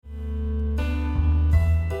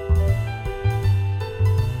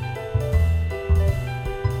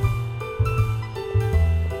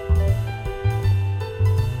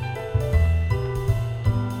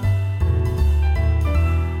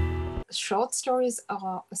short stories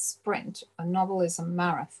are a sprint, a novel is a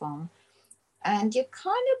marathon, and you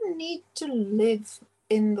kind of need to live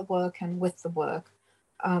in the work and with the work,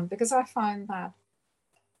 because I find that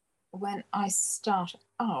when I start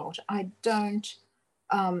out, I don't,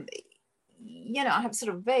 um, I have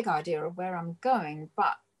sort of vague idea of where I'm going,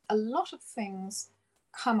 but a lot of things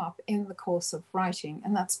come up in the course of writing,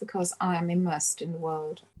 and that's because I am immersed in the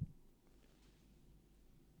world.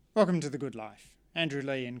 Welcome to The Good Life, Andrew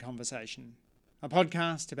Lee in Conversation, a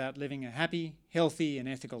podcast about living a happy, healthy and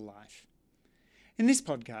ethical life. In this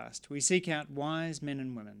podcast, we seek out wise men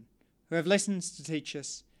and women who have lessons to teach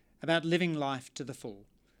us about living life to the full,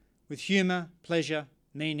 with humour, pleasure,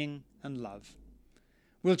 meaning and love.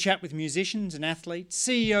 We'll chat with musicians and athletes,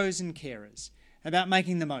 CEOs and carers about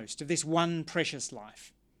making the most of this one precious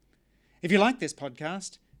life. If you like this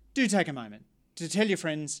podcast, do take a moment to tell your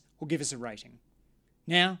friends or give us a rating.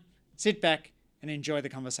 Now, sit back and enjoy the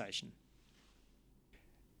conversation.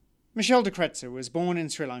 Michelle de Kretser was born in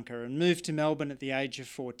Sri Lanka and moved to Melbourne at the age of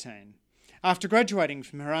 14. After graduating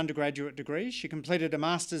from her undergraduate degree, she completed a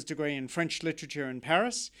master's degree in French literature in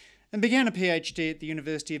Paris and began a PhD at the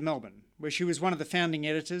University of Melbourne, where she was one of the founding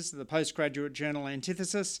editors of the postgraduate journal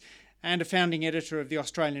Antithesis and a founding editor of the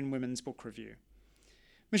Australian Women's Book Review.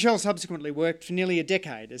 Michelle subsequently worked for nearly a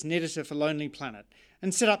decade as an editor for Lonely Planet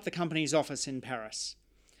and set up the company's office in Paris.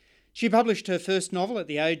 She published her first novel at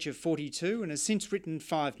the age of 42 and has since written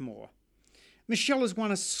 5 more. Michelle has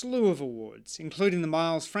won a slew of awards, including the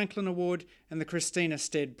Miles Franklin Award and the Christina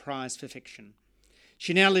Stead Prize for Fiction.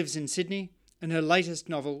 She now lives in Sydney, and her latest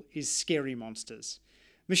novel is Scary Monsters.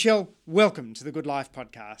 Michelle, welcome to the Good Life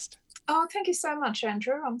podcast. Oh, thank you so much,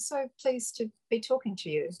 Andrew. I'm so pleased to be talking to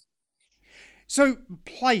you. So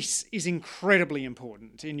place is incredibly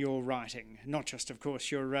important in your writing, not just, of course,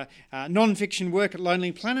 your non-fiction work at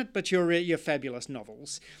Lonely Planet, but your fabulous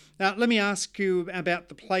novels. Now, let me ask you about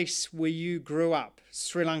the place where you grew up,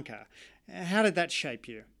 Sri Lanka. How did that shape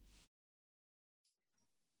you?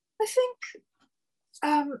 I think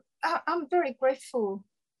I'm very grateful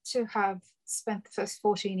to have spent the first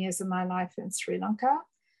 14 years of my life in Sri Lanka.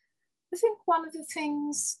 I think one of the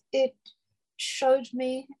things it showed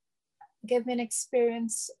me, gave me an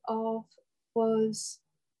experience of, was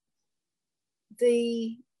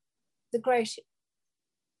the great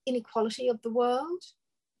inequality of the world,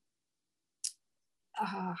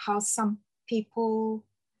 how some people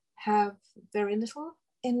have very little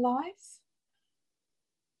in life.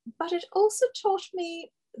 But it also taught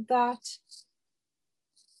me that,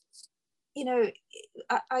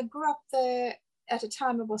 I grew up there at a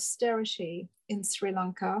time of austerity in Sri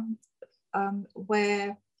Lanka,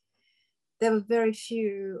 where there were very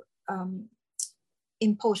few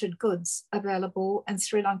imported goods available, and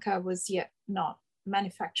Sri Lanka was yet not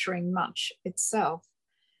manufacturing much itself.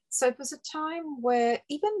 So it was a time where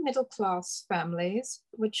even middle-class families,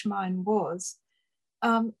 which mine was,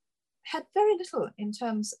 had very little in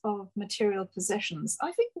terms of material possessions.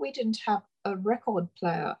 I think we didn't have a record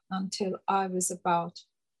player until I was about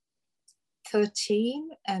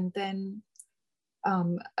 13, and then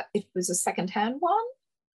it was a second-hand one.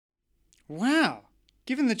 Wow.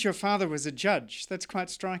 Given that your father was a judge, that's quite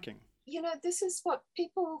striking. This is what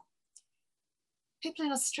people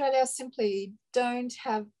in Australia simply can't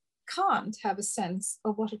have a sense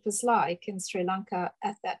of what it was like in Sri Lanka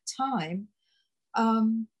at that time.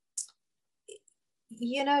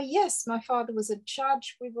 Yes, my father was a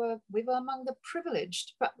judge. We were among the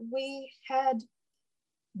privileged, but we had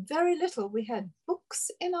very little. We had books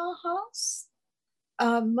in our house,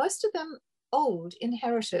 most of them old,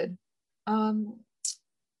 inherited. And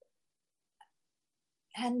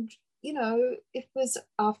it was,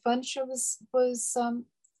 our furniture was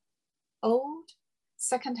old,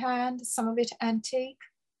 secondhand, some of it antique.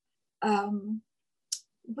 I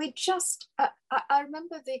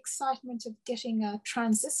remember the excitement of getting a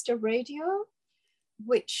transistor radio,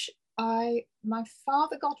 which my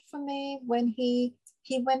father got for me when he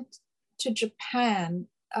went to Japan,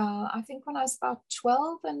 I think when I was about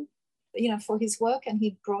 12, and for his work, and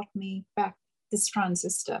he brought me back this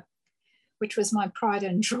transistor, which was my pride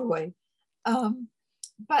and joy.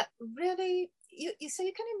 But really, you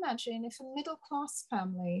can imagine if a middle-class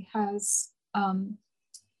family has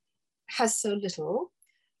so little.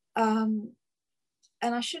 And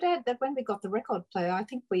I should add that when we got the record player, I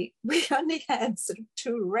think we only had sort of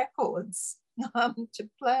 2 records to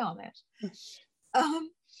play on it.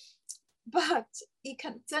 But you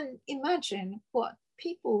can then imagine what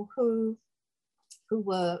people who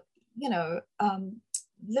were,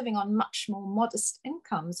 living on much more modest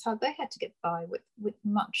incomes, how they had to get by with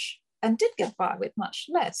much, and did get by with much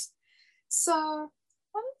less. So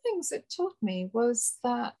one of things it taught me was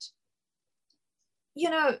that, you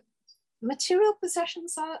know, material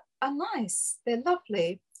possessions are nice, they're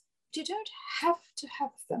lovely, but you don't have to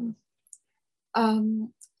have them.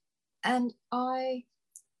 And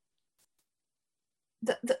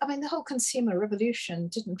the whole consumer revolution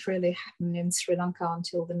didn't really happen in Sri Lanka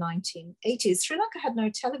until the 1980s. Sri Lanka had no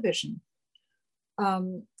television.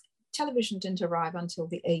 Television didn't arrive until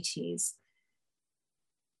the 80s.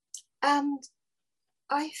 And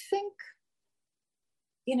I think,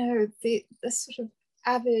 the sort of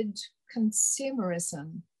avid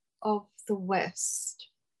consumerism of the West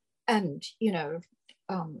and,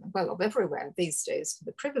 of everywhere these days, for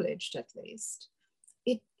the privileged at least,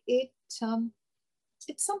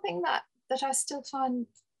 it's something that I still find,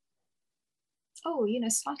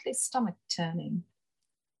 slightly stomach turning.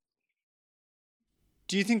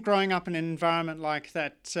 Do you think growing up in an environment like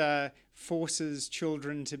that forces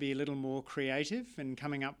children to be a little more creative and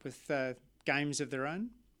coming up with games of their own?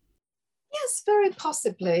 Yes, very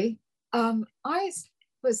possibly. I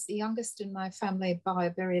was the youngest in my family by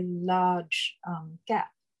a very large gap.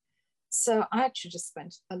 So I actually just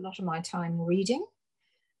spent a lot of my time reading.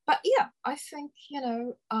 But yeah, I think,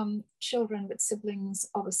 children with siblings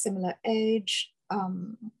of a similar age,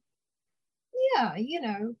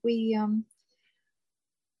 we,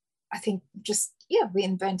 I think we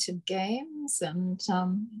invented games and,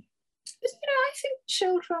 but, I think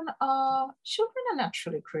children are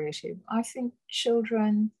naturally creative. I think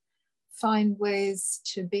children find ways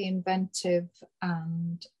to be inventive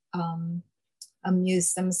and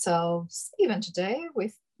amuse themselves, even today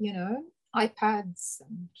with, iPads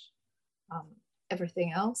and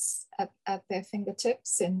everything else at their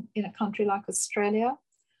fingertips in a country like Australia.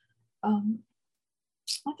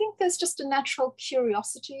 I think there's just a natural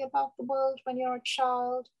curiosity about the world when you're a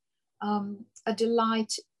child, a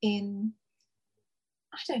delight in,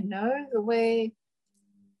 I don't know, the way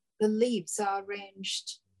the leaves are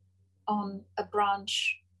arranged on a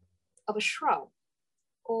branch of a shrub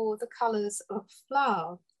or the colors of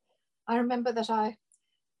flower. I remember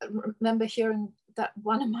hearing that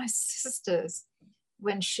one of my sisters,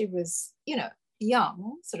 when she was,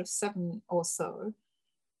 young, sort of 7 or so,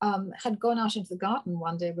 had gone out into the garden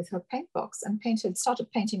one day with her paint box and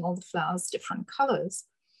started painting all the flowers different colors.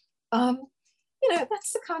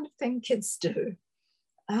 That's the kind of thing kids do,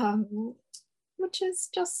 which is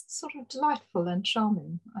just sort of delightful and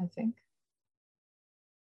charming, I think.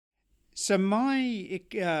 So my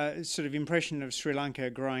sort of impression of Sri Lanka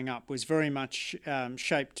growing up was very much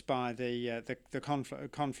shaped by the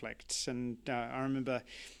conflicts, and I remember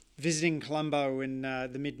visiting Colombo in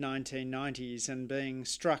the mid-1990s and being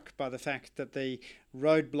struck by the fact that the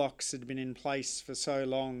roadblocks had been in place for so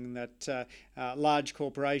long that large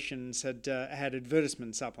corporations had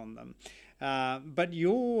advertisements up on them. But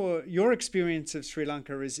your experience of Sri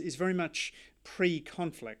Lanka is very much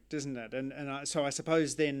pre-conflict, isn't it? And so I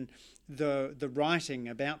suppose then the writing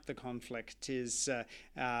about the conflict is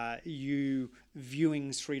you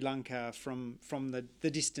viewing Sri Lanka from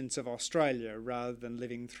the distance of Australia rather than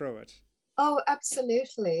living through it. Oh,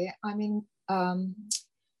 absolutely. I mean,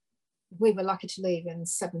 we were lucky to leave in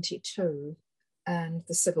 1972 and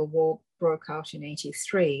the Civil War broke out in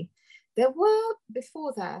 1983. There were,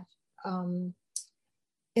 before that,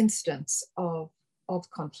 incidents of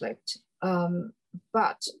conflict,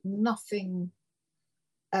 but nothing.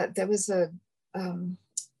 There was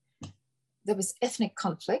ethnic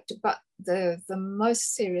conflict, but the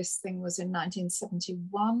most serious thing was in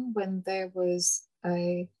 1971 when there was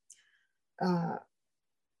an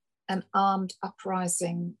armed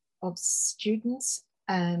uprising of students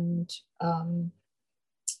and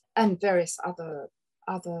various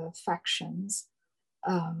other factions,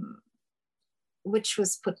 which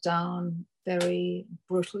was put down very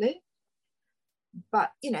brutally.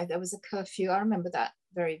 But there was a curfew. I remember that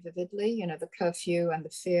very vividly. The curfew and the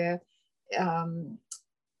fear. I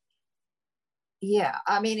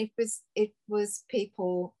mean, it was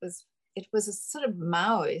a sort of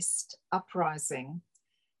Maoist uprising,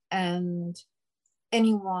 and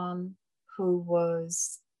anyone who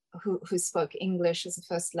spoke English as a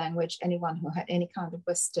first language, anyone who had any kind of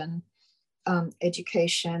Western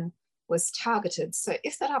education was targeted. So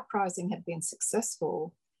if that uprising had been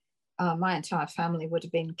successful, my entire family would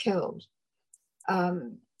have been killed.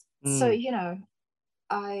 So,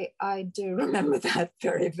 I do remember that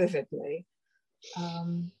very vividly.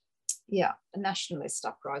 A nationalist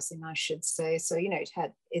uprising, I should say. So, it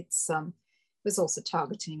was also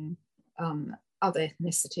targeting other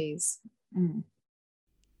ethnicities. Mm.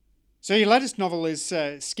 So your latest novel is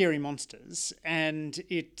Scary Monsters, and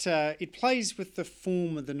it plays with the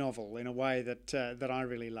form of the novel in a way that I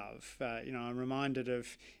really love. I'm reminded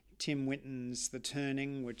of Tim Winton's The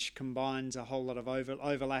Turning, which combines a whole lot of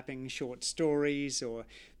overlapping short stories, or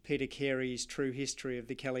Peter Carey's True History of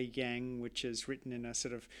the Kelly Gang, which is written in a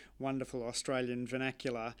sort of wonderful Australian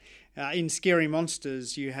vernacular. In Scary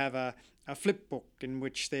Monsters, you have a flip book in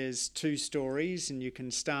which there's two stories, and you can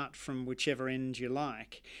start from whichever end you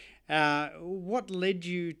like. What led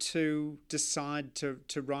you to decide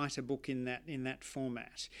to write a book in that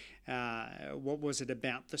format? What was it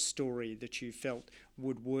about the story that you felt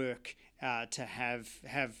would work to have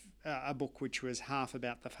a book which was half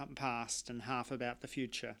about the past and half about the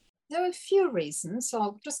future? There are a few reasons, so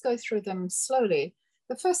I'll just go through them slowly.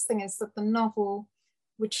 The first thing is that the novel,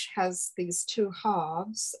 which has these two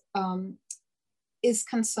halves, is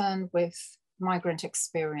concerned with migrant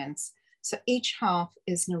experience. So each half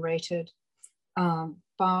is narrated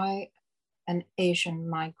by an Asian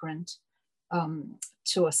migrant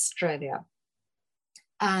to Australia.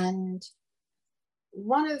 And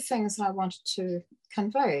one of the things I wanted to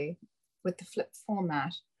convey with the flip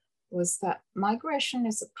format was that migration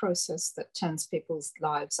is a process that turns people's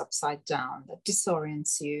lives upside down, that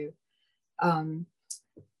disorients you,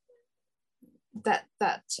 that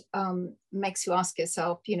makes you ask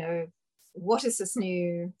yourself, what is this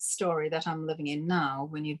new story that I'm living in now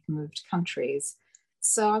when you've moved countries?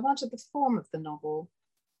 So I wanted the form of the novel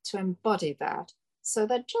to embody that, so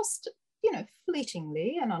that just,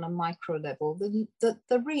 fleetingly and on a micro level, the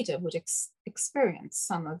reader would experience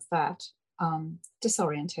some of that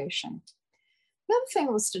disorientation. The other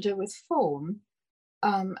thing was to do with form.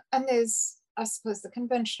 And there's, I suppose, the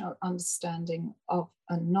conventional understanding of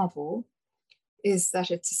a novel is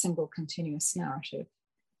that it's a single continuous narrative,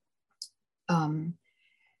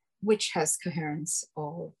 which has coherence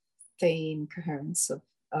of theme, coherence of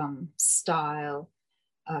style,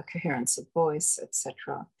 coherence of voice,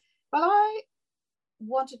 etc. But I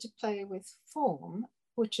wanted to play with form,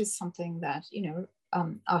 which is something that,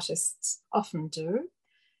 artists often do.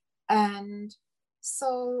 And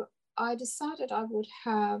so I decided I would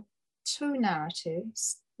have two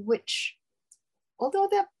narratives, which, although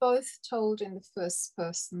they're both told in the first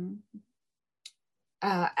person,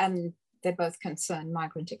 and they both concern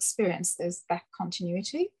migrant experience, there's that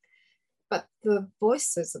continuity, but the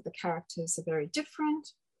voices of the characters are very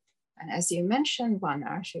different. And as you mentioned, one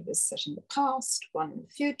narrative is set in the past, one in the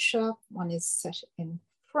future, one is set in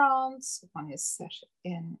France, one is set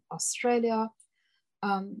in Australia.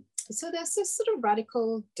 So there's this sort of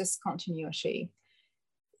radical discontinuity.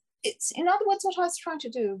 It's, in other words, what I was trying to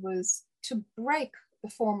do was to break the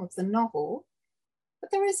form of the novel,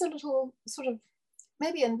 but there is a little sort of,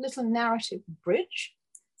 maybe a little narrative bridge.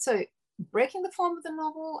 So breaking the form of the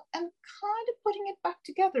novel and kind of putting it back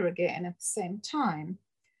together again at the same time,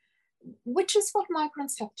 which is what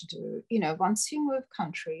migrants have to do. Once you move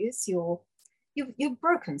countries, you've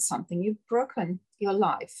broken something, you've broken your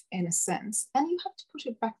life in a sense, and you have to put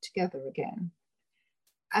it back together again.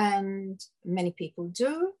 And many people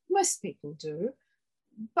do, most people do,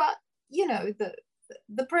 but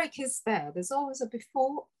the break is there. There's always a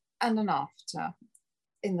before and an after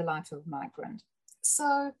in the life of a migrant.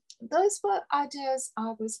 So those were ideas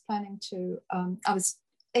I was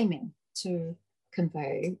aiming to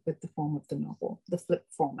convey with the form of the novel, the flip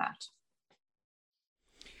format.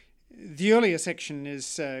 The earlier section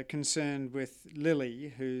is concerned with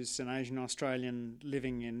Lily, who's an Asian Australian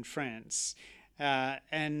living in France,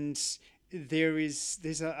 and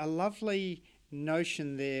there's a lovely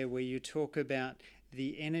notion there where you talk about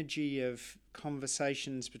the energy of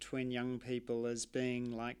conversations between young people as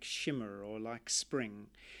being like shimmer or like spring.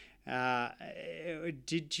 How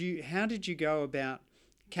did you go about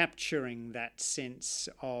capturing that sense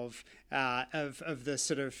of the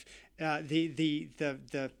sort of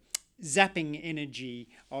the zapping energy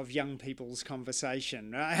of young people's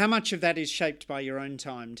conversation? How much of that is shaped by your own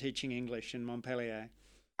time teaching English in Montpellier?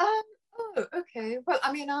 Oh, okay. Well,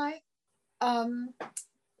 I mean,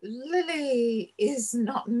 Lily is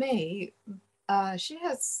not me. She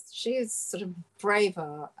is sort of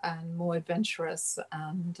braver and more adventurous,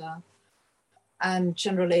 and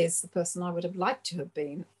generally is the person I would have liked to have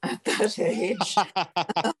been at that age.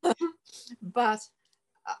 But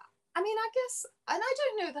I mean, I guess, and I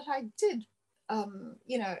don't know that I did,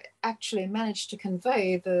 actually manage to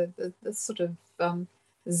convey the sort of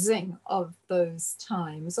zing of those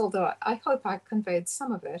times, although I hope I conveyed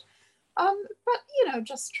some of it. But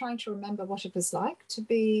just trying to remember what it was like to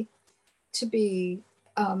be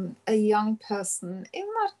a young person in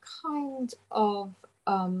that kind of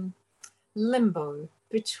limbo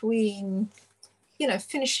between,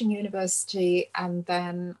 finishing university and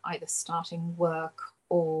then either starting work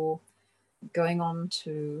or going on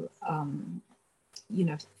to,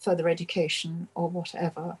 further education or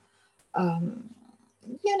whatever.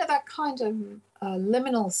 That kind of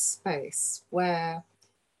liminal space where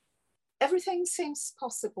everything seems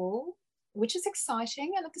possible, which is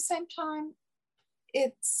exciting. And at the same time,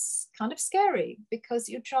 it's kind of scary because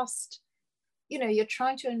you're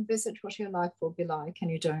trying to envisage what your life will be like,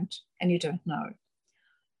 and you don't know.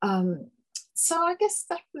 So I guess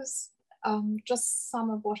that was just some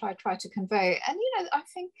of what I tried to convey. And, I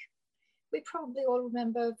think we probably all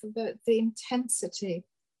remember the intensity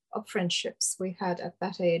of friendships we had at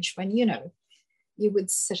that age when, you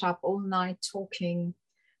would sit up all night talking,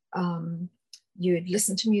 you'd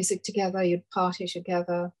listen to music together, you'd party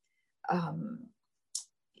together,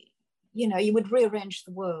 you would rearrange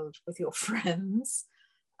the world with your friends.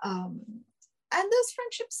 And those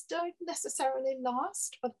friendships don't necessarily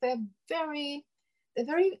last, but they're very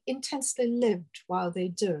intensely lived while they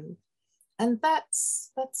do. And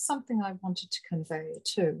that's something I wanted to convey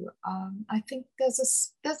too. I think there's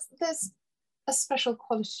a special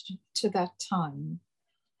quality to that time.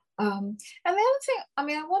 And the other thing,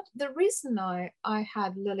 the reason I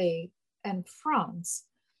had Lily and France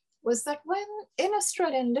was that when in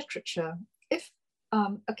Australian literature, if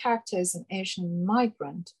a character is an Asian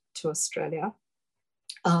migrant to Australia,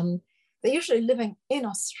 they're usually living in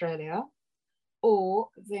Australia, or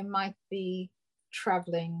they might be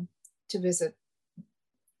traveling to visit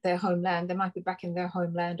their homeland. They might be back in their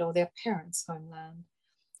homeland or their parents' homeland.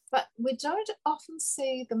 But we don't often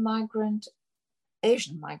see the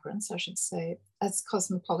Asian migrants, I should say, as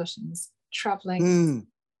cosmopolitans traveling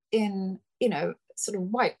in, sort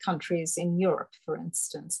of white countries in Europe, for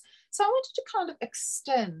instance. So I wanted to kind of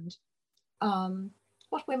extend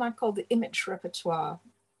what we might call the image repertoire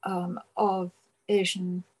of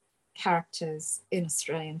Asian characters in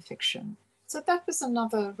Australian fiction. So that was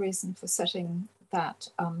another reason for setting that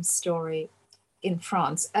story in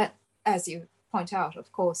France. As you point out,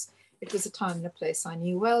 of course, it was a time and a place I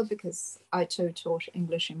knew well because I too taught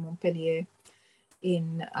English in Montpellier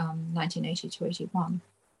in 1980 to 81.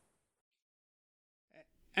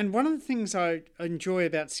 And one of the things I enjoy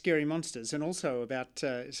about Scary Monsters and also about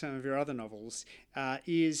some of your other novels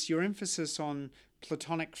is your emphasis on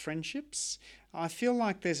platonic friendships. I feel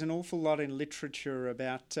like there's an awful lot in literature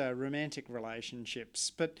about romantic relationships,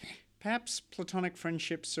 but perhaps platonic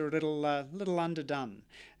friendships are a little underdone.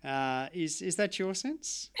 Is that your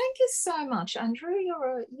sense? Thank you so much, Andrew.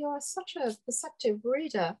 You're such a perceptive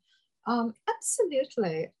reader.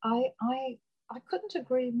 Absolutely, I couldn't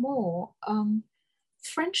agree more.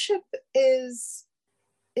 Friendship is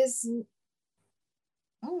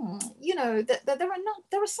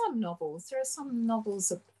there are some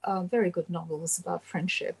novels very good novels about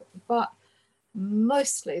friendship, but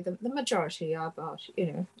mostly the majority are about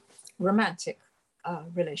romantic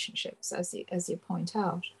relationships, as you point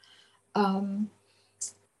out,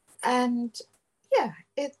 and yeah,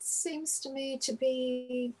 it seems to me to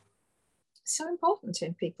be so important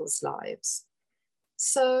in people's lives.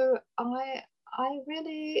 So I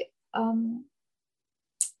really,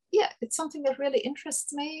 it's something that really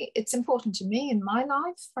interests me. It's important to me in my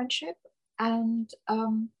life, friendship, and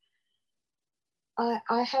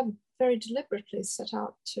I have very deliberately set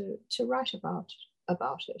out to write about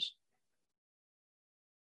it.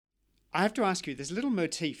 I have to ask you, there's a little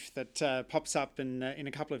motif that pops up in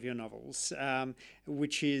a couple of your novels,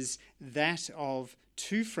 which is that of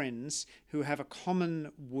two friends who have a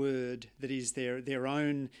common word that is their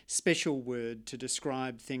own special word to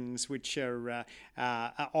describe things which are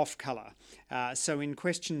off colour. So in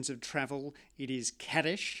questions of travel, it is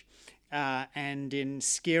caddish. And in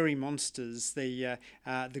Scary Monsters, the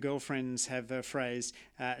girlfriends have a phrase,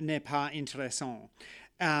 n'est pas intéressant.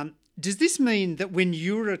 Does this mean that when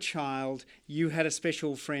you were a child, you had a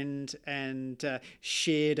special friend and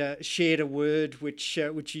shared a word which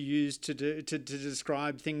you used to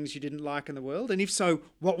describe things you didn't like in the world? And if so,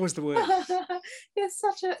 what was the word? You're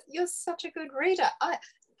such a good reader. I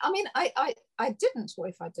didn't, or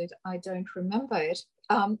if I did, I don't remember it.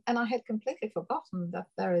 And I had completely forgotten that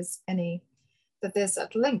there's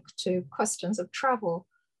that link to questions of travel.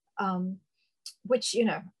 Which,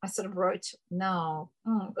 I sort of wrote now,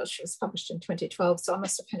 oh gosh, it was published in 2012, so I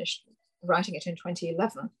must have finished writing it in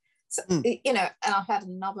 2011. So, and I've had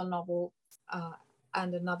another novel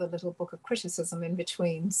and another little book of criticism in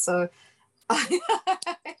between. So I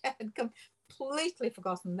had completely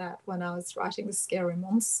forgotten that when I was writing The Scary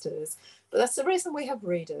Monsters. But that's the reason we have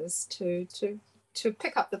readers, to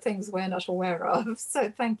pick up the things we're not aware of.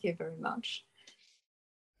 So thank you very much.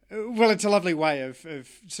 Well, it's a lovely way of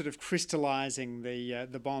sort of crystallising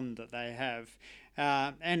the bond that they have.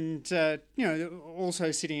 And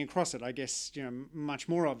also sitting across it, I guess, much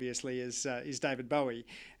more obviously is David Bowie,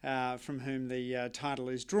 from whom the title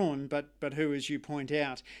is drawn, but who, as you point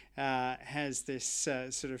out, has this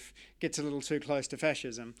sort of gets a little too close to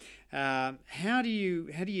fascism. How do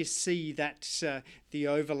you see that the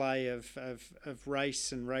overlay of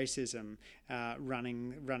race and racism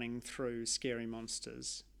running through Scary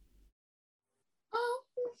Monsters?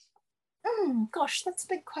 Gosh, that's a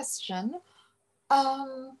big question.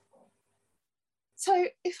 Um, so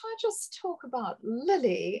if I just talk about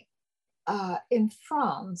Lily in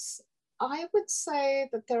France, I would say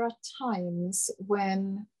that there are times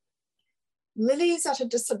when Lily's at a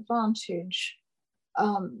disadvantage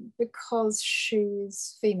because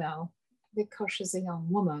she's female, because she's a young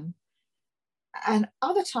woman. And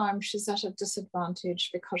other times she's at a disadvantage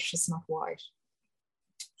because she's not white.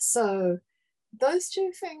 So those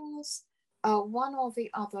two things, one or the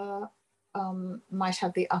other, might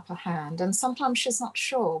have the upper hand. And sometimes she's not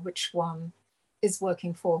sure which one is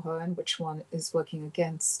working for her and which one is working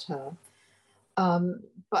against her.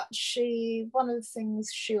 But one of the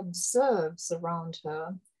things she observes around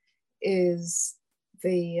her is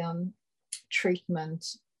the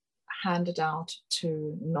treatment handed out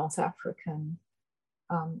to North African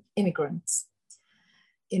immigrants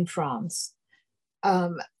in France.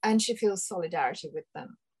 And she feels solidarity with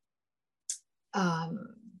them.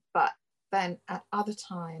 But then at other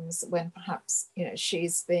times when perhaps,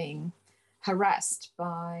 she's being harassed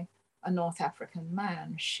by a North African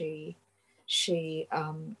man, she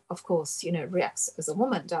of course, reacts as a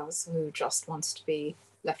woman does, who just wants to be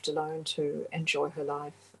left alone to enjoy her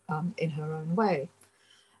life in her own way.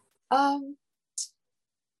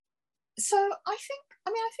 So I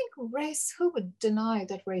think race, who would deny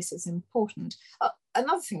that race is important?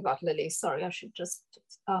 Another thing about Lily, sorry, I should just,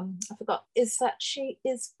 I forgot, is that she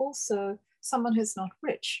is also someone who's not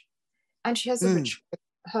rich. And she has a rich,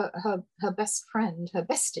 her best friend, her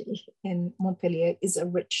bestie in Montpellier is a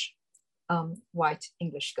rich white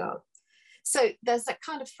English girl. So there's that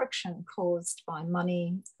kind of friction caused by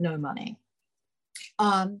money, no money.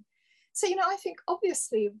 So, I think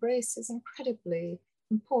obviously race is incredibly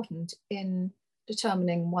important in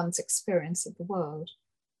determining one's experience of the world,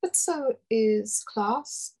 but so is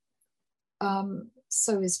class,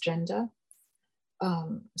 so is gender,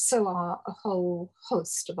 so are a whole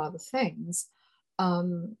host of other things.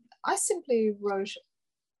 I simply wrote,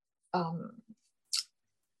 I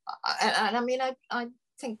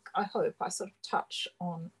hope I sort of touch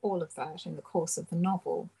on all of that in the course of the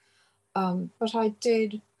novel, but I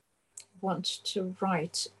did want to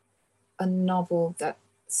write a novel that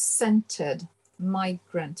centered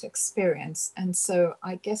migrant experience. And so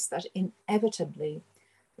I guess that inevitably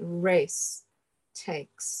race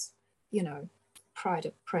takes, pride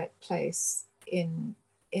of place in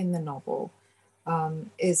the novel,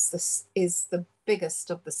 is the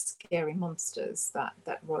biggest of the scary monsters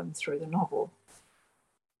that run through the novel.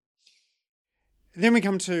 Then we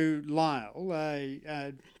come to Lyle,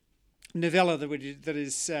 a novella that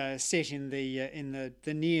is set in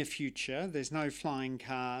the near future. There's no flying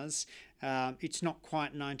cars. It's not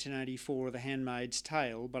quite 1984 or The Handmaid's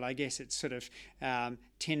Tale, but I guess it's sort of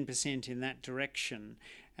 10% in that direction.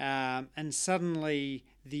 And suddenly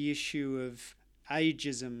the issue of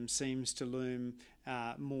ageism seems to loom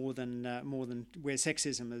more than where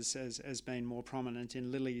sexism has been more prominent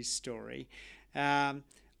in Lily's story.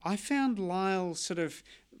 I found Lyle sort of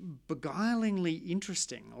beguilingly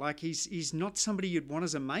interesting. Like he's not somebody you'd want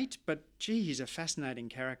as a mate, but gee, he's a fascinating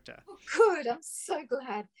character. Oh, good. I'm so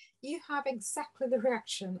glad. You have exactly the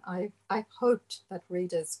reaction I hoped that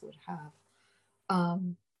readers would have.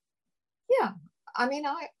 Yeah,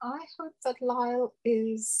 I hope that Lyle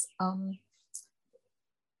is,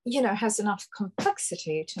 has enough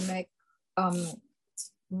complexity to make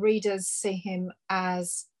readers see him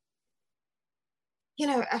as,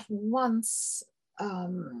 at once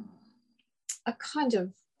a kind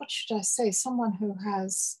of, what should I say, someone who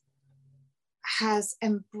has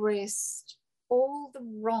embraced all the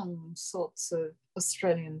wrong sorts of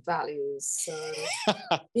Australian values. So,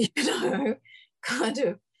 kind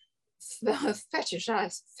of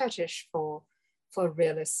fetish for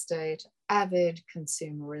real estate, avid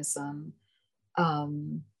consumerism,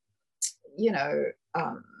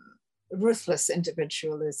 ruthless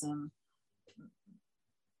individualism.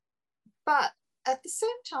 But at the same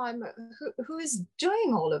time, who is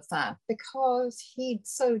doing all of that because he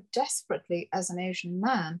so desperately, as an Asian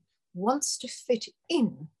man, wants to fit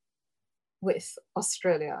in with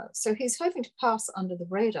Australia. So he's hoping to pass under the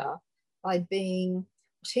radar by being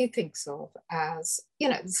he thinks of as,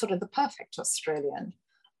 sort of the perfect Australian.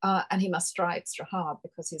 And he must try extra hard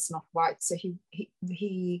because he's not white. So he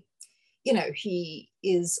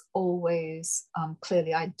is always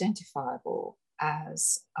clearly identifiable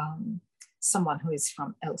as someone who is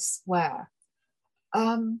from elsewhere.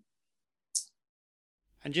 Um,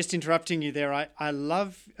 And just interrupting you there, I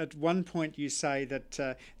love at one point you say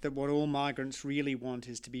that what all migrants really want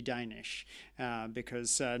is to be Danish,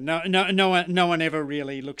 because no one ever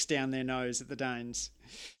really looks down their nose at the Danes.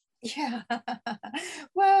 yeah.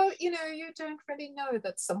 Well, you don't really know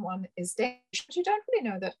that someone is Danish, but you don't really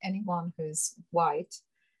know that anyone who's white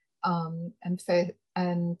and fair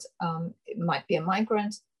and it might be a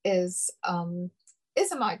migrant is a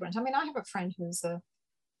migrant. I mean, I have a friend who's a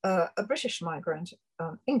British migrant,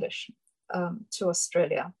 English, to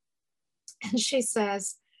Australia. And she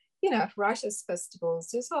says, at writers' festivals,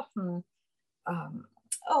 there's often,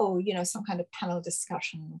 some kind of panel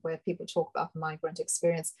discussion where people talk about the migrant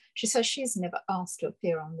experience. She says she's never asked to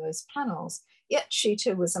appear on those panels, yet she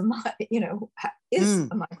too was is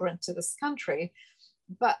a migrant to this country.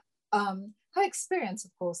 But her experience,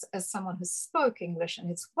 of course, as someone who spoke English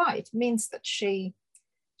and is white, means that she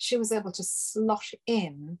was able to slot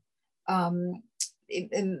in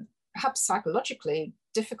perhaps psychologically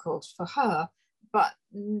difficult for her, but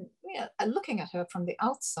looking at her from the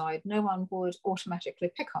outside, no one would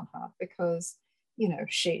automatically pick on her because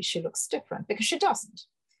she looks different, because she doesn't.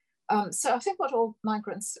 So I think what all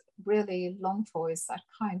migrants really long for is that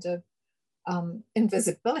kind of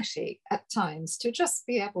invisibility at times, to just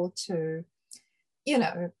be able to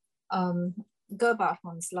go about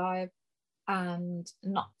one's life and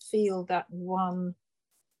not feel that one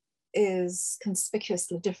is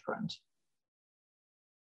conspicuously different.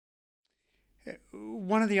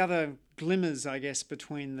 One of the other glimmers, I guess,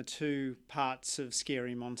 between the two parts of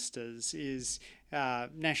Scary Monsters is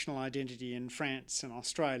national identity in France and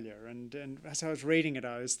Australia. And as I was reading it,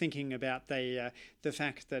 I was thinking about the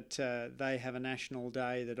fact that they have a national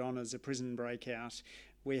day that honours a prison breakout.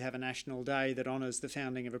 We have a national day that honours the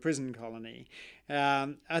founding of a prison colony.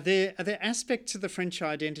 Are there aspects of the French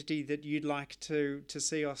identity that you'd like to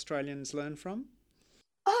see Australians learn from?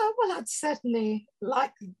 Well, I'd certainly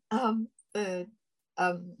like the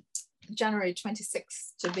January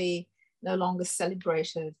 26th to be no longer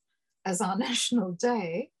celebrated as our national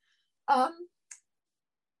day. I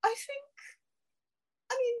think,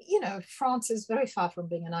 France is very far from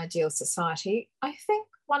being an ideal society. I think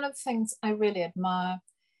one of the things I really admire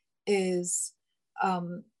is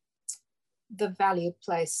the value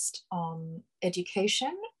placed on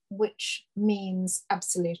education, which means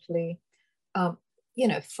absolutely,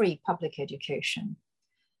 free public education.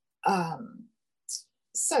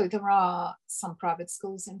 So there are some private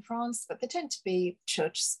schools in France, but they tend to be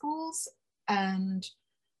church schools and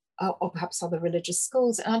or perhaps other religious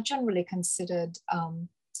schools, and are generally considered,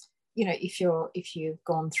 if you've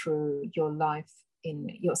gone through your life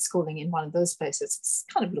in your schooling in one of those places, it's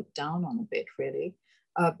kind of looked down on a bit, really,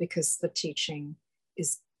 because the teaching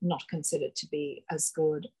is not considered to be as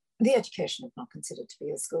good. The education is not considered to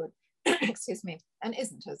be as good, excuse me, and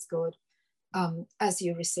isn't as good as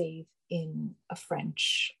you receive in a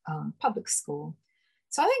French public school.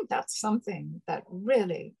 So I think that's something that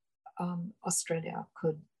really Australia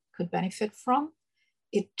could benefit from.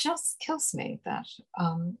 It just kills me that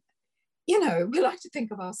we like to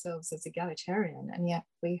think of ourselves as egalitarian, and yet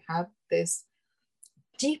we have this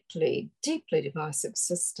deeply, deeply divisive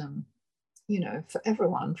system, for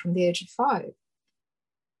everyone from the age of 5.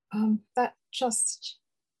 That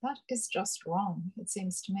is just wrong, it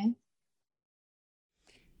seems to me.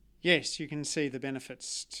 Yes, you can see the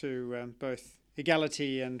benefits to both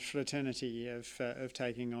equality and fraternity of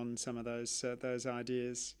taking on some of those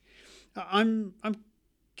ideas. I'm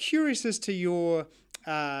curious as to your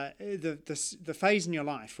the phase in your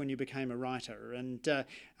life when you became a writer, and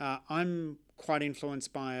I'm quite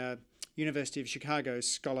influenced by a University of Chicago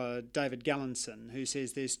scholar, David Gallinson, who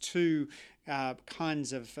says there's two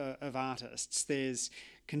kinds of artists. There's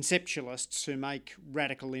conceptualists who make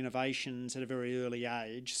radical innovations at a very early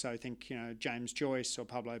age, so think James Joyce or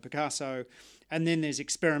Pablo Picasso, and then there's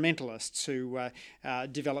experimentalists who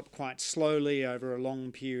develop quite slowly over a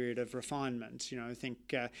long period of refinement.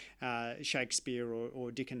 Think Shakespeare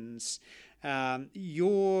or Dickens.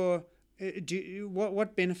 What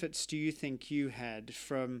benefits do you think you had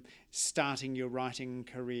from starting your writing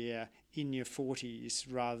career in your 40s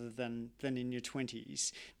rather than in your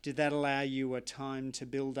 20s? Did that allow you a time to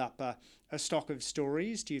build up a stock of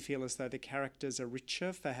stories? Do you feel as though the characters are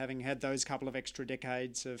richer for having had those couple of extra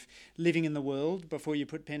decades of living in the world before you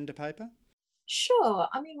put pen to paper? Sure.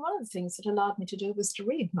 I mean, one of the things that allowed me to do was to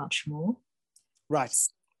read much more. Right.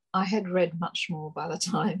 I had read much more by the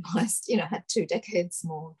time I, had 2 decades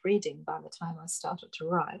more of reading by the time I started to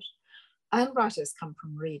write. And writers come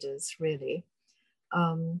from readers, really.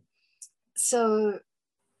 Um, so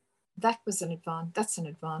that was that's an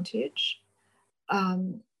advantage.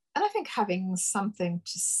 And I think having something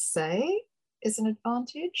to say is an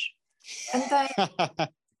advantage. And then,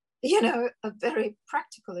 a very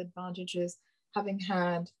practical advantage is having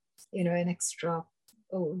had, an extra,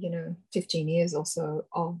 15 years or so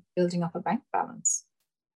of building up a bank balance.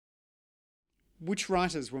 Which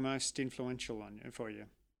writers were most influential for you?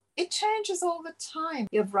 It changes all the time.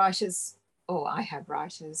 You have writers, or I have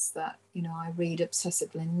writers that, I read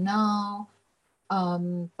obsessively now,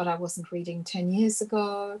 but I wasn't reading 10 years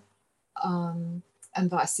ago, and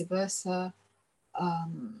vice versa.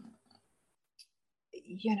 Um,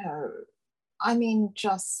 you know, I mean,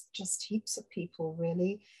 just heaps of people,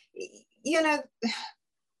 really. You know,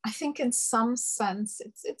 I think in some sense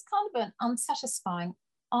it's kind of an unsatisfying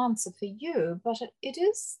answer for you, but it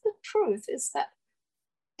is the truth. Is that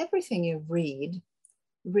everything you read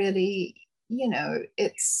really,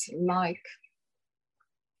 it's like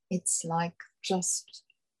just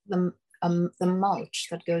the mulch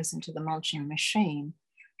that goes into the mulching machine,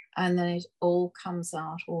 and then it all comes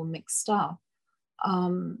out all mixed up.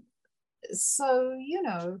 Um, so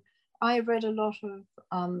I read a lot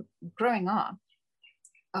of growing up.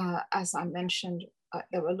 As I mentioned,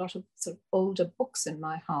 there were a lot of sort of older books in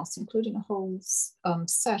my house, including a whole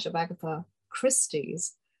set of Agatha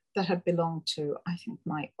Christie's that had belonged to, I think,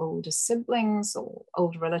 my older siblings or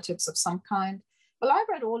older relatives of some kind. Well, I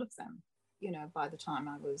read all of them, by the time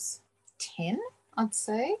I was 10, I'd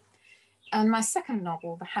say. And my second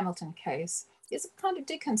novel, The Hamilton Case, is a kind of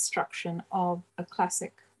deconstruction of a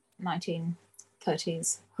classic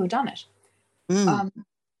 1930s whodunit. Mm.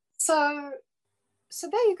 So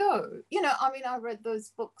there you go. I mean, I read those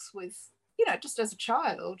books with, just as a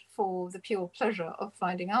child for the pure pleasure of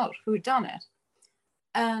finding out who had done it.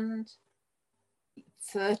 And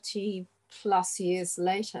 30 plus years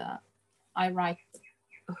later, I write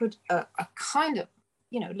a kind of,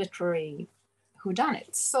 literary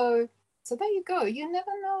whodunit. So there you go. You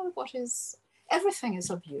never know everything is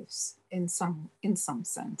of use in some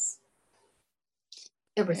sense.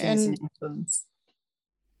 Everything is an influence.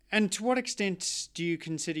 And to what extent do you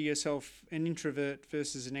consider yourself an introvert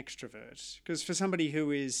versus an extrovert? Because for somebody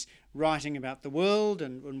who is writing about the world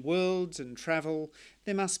and worlds and travel,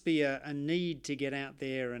 there must be a need to get out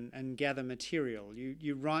there and gather material.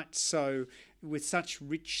 You write with such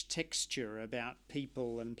rich texture about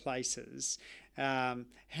people and places.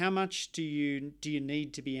 How much do you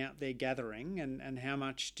need to be out there gathering, and how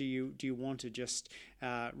much do you want to just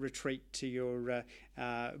retreat to your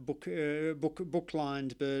book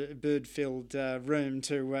lined bird filled room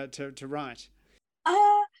to write?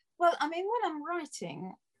 Well, I mean, when I'm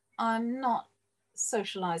writing, I'm not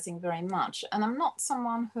socializing very much, and I'm not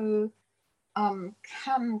someone who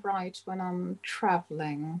can write when I'm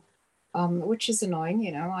traveling. Which is annoying.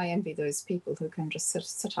 I envy those people who can just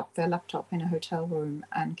set up their laptop in a hotel room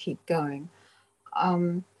and keep going.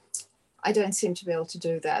 I don't seem to be able to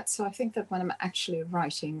do that. So I think that when I'm actually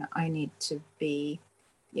writing, I need to be,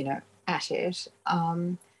 at it.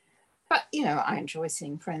 But, I enjoy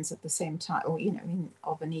seeing friends at the same time, or,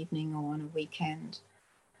 of an evening or on a weekend.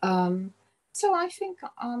 So I think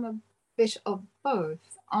I'm a bit of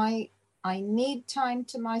both. I need time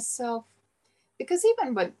to myself, because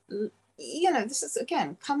even when this is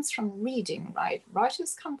again comes from reading, right?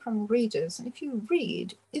 Writers come from readers, and if you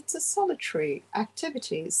read, it's a solitary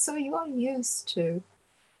activity, so you are used to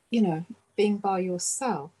being by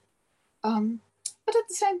yourself. But at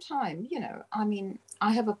the same time, I mean,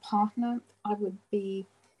 I have a partner. I would be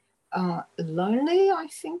lonely, I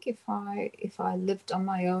think. If I lived on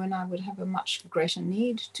my own, I would have a much greater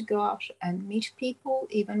need to go out and meet people,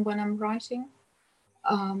 even when I'm writing.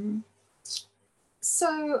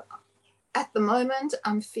 So at the moment,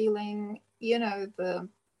 I'm feeling, the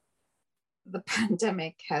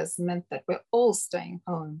pandemic has meant that we're all staying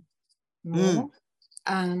home more.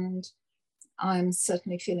 And I'm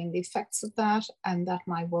certainly feeling the effects of that, and that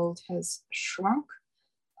my world has shrunk.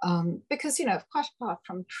 Because, quite apart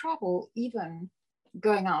from travel, even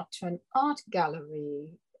going out to an art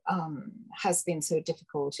gallery has been so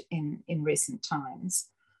difficult in recent times.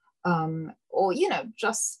 Or,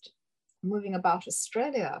 just moving about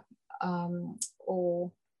Australia,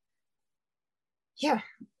 or yeah,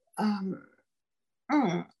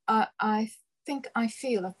 I think I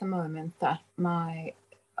feel at the moment that my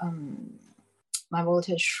world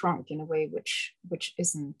has shrunk in a way which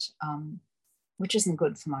isn't which isn't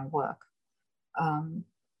good for my work.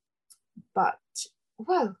 But,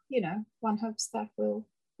 well, one hopes that will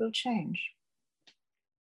change.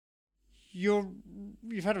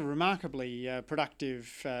 You've had a remarkably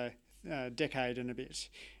productive decade and a bit.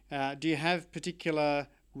 Do you have particular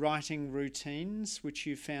writing routines which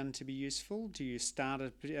you found to be useful? Do you start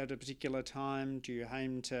at a particular time? Do you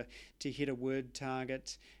aim to hit a word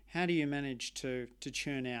target? How do you manage to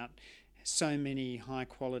churn out so many high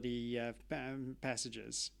quality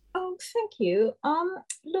passages? Oh, thank you.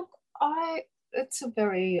 Look, it's a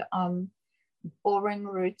very boring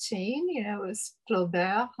routine, as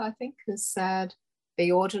Flaubert, I think, has said,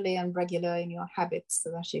 be orderly and regular in your habits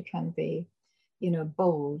so that you can be,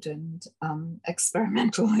 bold and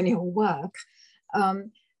experimental in your work.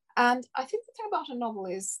 And I think the thing about a novel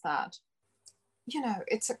is that,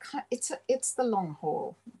 it's the long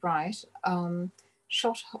haul, right?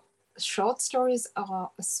 Short stories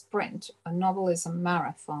are a sprint. A novel is a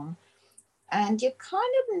marathon, and you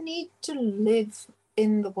kind of need to live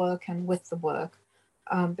in the work and with the work,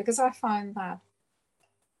 because I find that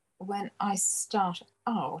when I start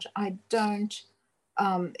out, I don't,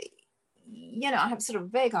 I have a sort of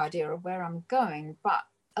vague idea of where I'm going, but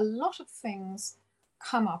a lot of things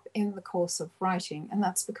come up in the course of writing, and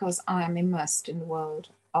that's because I am immersed in the world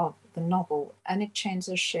of the novel, and it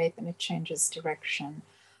changes shape and it changes direction,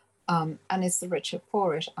 and it's the richer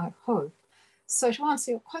for it, I hope. So to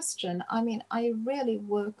answer your question, I mean, I really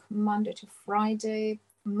work Monday to Friday,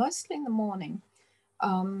 mostly in the morning.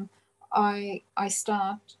 I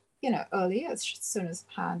start, early, as soon as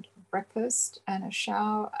I've had breakfast and a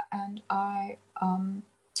shower, and I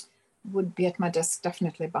would be at my desk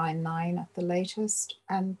definitely by 9 at the latest.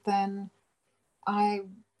 And then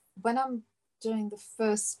when I'm doing the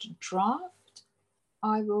first draft,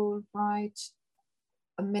 I will write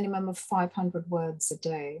a minimum of 500 words a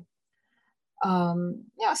day.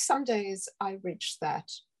 Some days I reach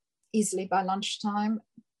that easily by lunchtime,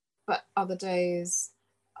 but other days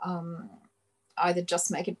either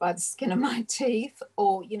just make it by the skin of my teeth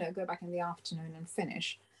or, go back in the afternoon and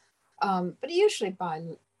finish. But usually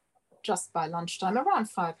just by lunchtime, around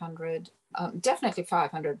 500, definitely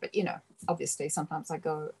 500, but, obviously sometimes I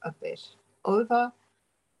go a bit over.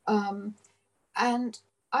 And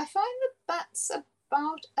I find that that's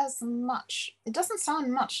about as much. It doesn't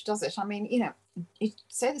sound much, does it? I mean, you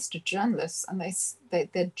say this to journalists and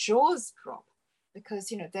their jaws drop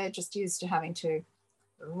because, they're just used to having to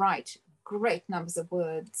write great numbers of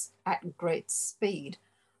words at great speed.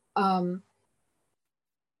 But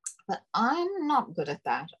I'm not good at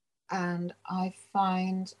that. And I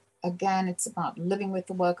find, again, it's about living with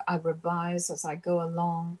the work. I revise as I go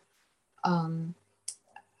along. And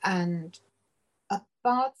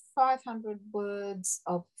about 500 words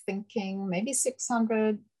of thinking, maybe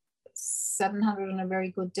 600, 700 on a very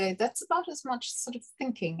good day. That's about as much sort of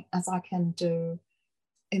thinking as I can do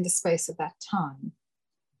in the space of that time.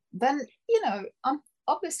 Then, I'm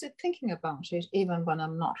obviously thinking about it even when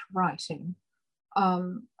I'm not writing.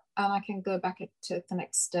 And I can go back to the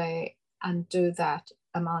next day and do that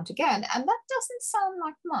amount again. And that doesn't sound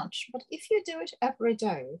like much, but if you do it every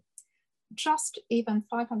day, just even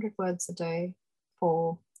 500 words a day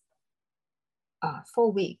for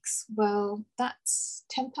 4 weeks, well, that's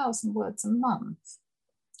 10,000 words a month.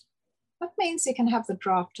 That means you can have the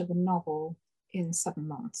draft of a novel in 7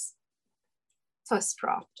 months. First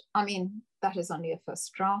draft. I mean, that is only a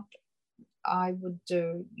first draft. I would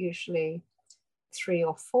do usually 3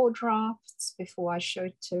 or 4 drafts before I show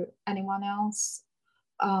it to anyone else.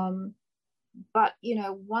 But,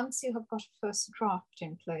 once you have got a first draft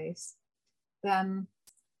in place, then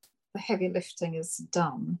the heavy lifting is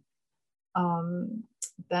done.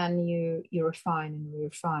 Then you refine and you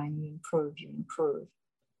refine, you improve.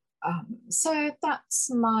 So that's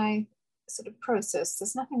my sort of process.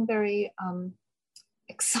 There's nothing very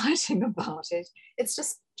exciting about it. It's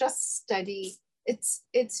just steady.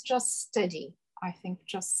 It's just steady. I think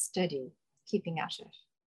just steady, keeping at it.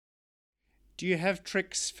 Do you have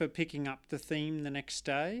tricks for picking up the theme the next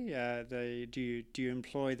day? Do you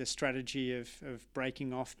employ the strategy of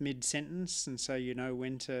breaking off mid-sentence and so you know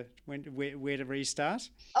where to restart?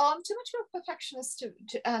 I'm too much of a perfectionist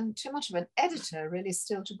and too much of an editor really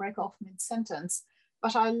still to break off mid-sentence,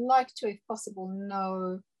 but I like to, if possible,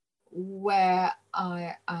 know where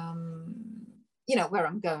I where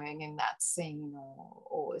I'm going in that scene,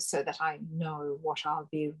 or so that I know what I'll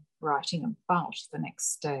be writing about the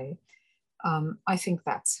next day. I think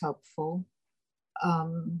that's helpful.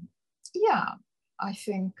 I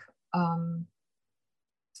think,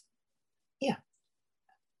 yeah.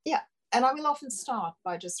 and I will often start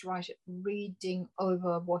by just reading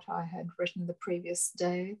over what I had written the previous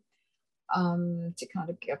day, to kind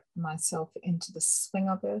of get myself into the swing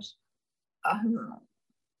of it.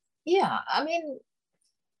 Yeah, I mean,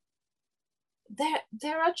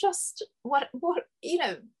 there are just what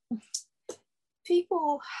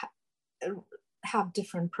people have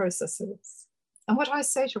different processes, and what I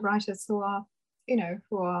say to writers who are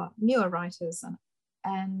newer writers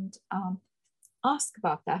and ask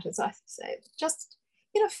about that is, I say, just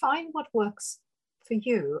find what works for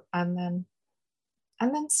you, and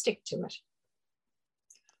then stick to it.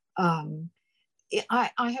 I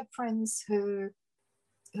have friends who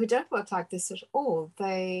don't work like this at all.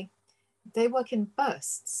 They work in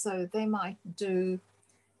bursts, so they might do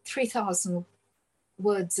 3,000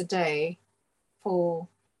 words a day for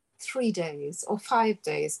 3 days or 5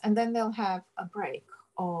 days, and then they'll have a break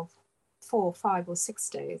of 4, 5, or 6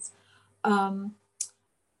 days.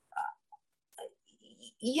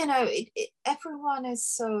 Everyone is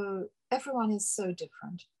so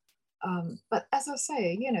different. But as I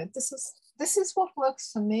say, this is what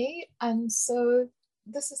works for me, and so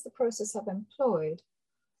this is the process I've employed.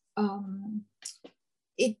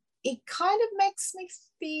 It kind of makes me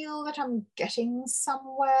feel that I'm getting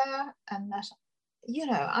somewhere, and that,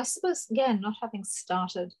 I suppose, again, not having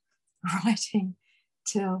started writing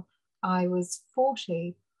till I was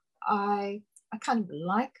 40, I kind of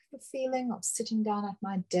like the feeling of sitting down at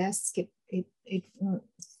my desk. It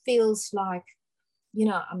feels like,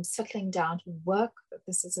 I'm settling down to work, that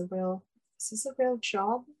this is a real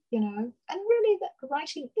job, and really that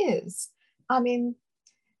writing is. I mean,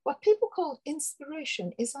 what people call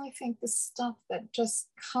inspiration is, I think, the stuff that just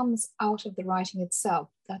comes out of the writing itself.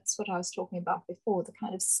 That's what I was talking about before, the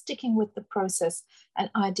kind of sticking with the process, and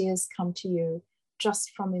ideas come to you just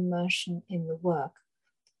from immersion in the work.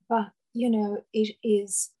 But, it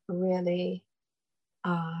is really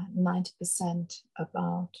 90%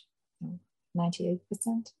 about,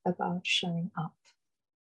 98% about showing up.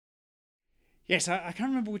 Yes, I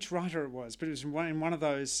can't remember which writer it was, but it was in one of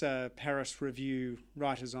those Paris Review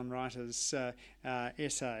Writers on Writers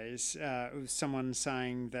essays. It was someone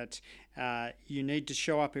saying that you need to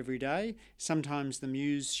show up every day. Sometimes the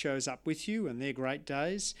muse shows up with you, and they're great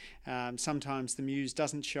days. Sometimes the muse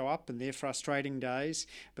doesn't show up, and they're frustrating days.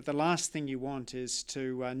 But the last thing you want is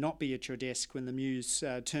to not be at your desk when the muse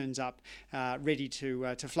turns up, ready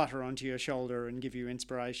to flutter onto your shoulder and give you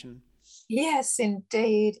inspiration. Yes,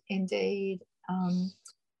 indeed.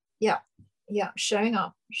 Yeah, showing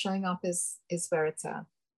up is where it's at.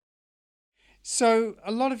 So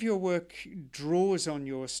a lot of your work draws on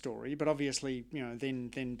your story, but obviously,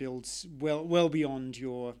 then builds well beyond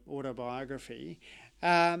your autobiography.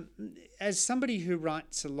 As somebody who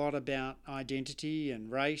writes a lot about identity and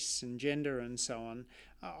race and gender and so on,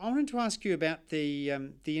 I wanted to ask you about the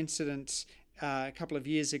incident a couple of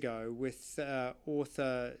years ago with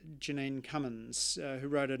author Janine Cummins, who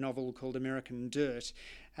wrote a novel called American Dirt,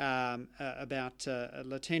 about a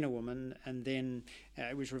Latina woman, and then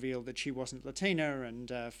it was revealed that she wasn't Latina,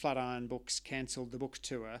 and Flatiron Books cancelled the book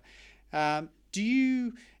tour. Do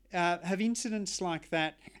you have incidents like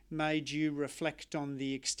that made you reflect on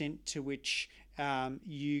the extent to which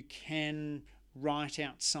you can write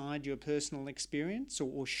outside your personal experience,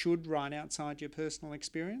 or should write outside your personal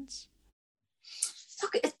experience?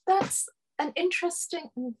 Look, that's an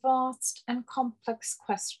interesting and vast and complex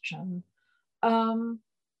question.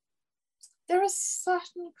 There are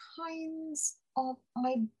certain kinds of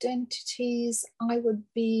identities I would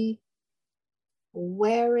be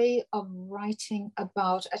wary of writing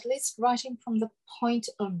about, at least writing from the point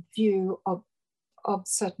of view of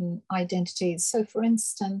certain identities. So, for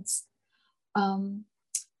instance,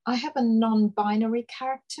 I have a non-binary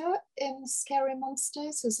character in Scary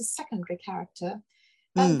Monsters who's a secondary character.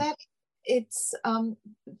 And that it's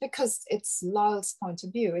because it's Lyle's point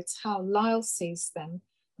of view, it's how Lyle sees them.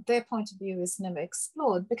 Their point of view is never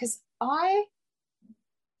explored, because I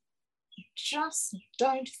just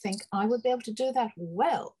don't think I would be able to do that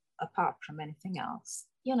well apart from anything else,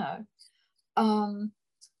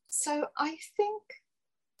 So I think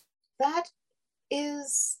that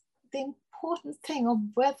is the important thing, of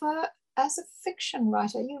whether, as a fiction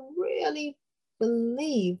writer, you really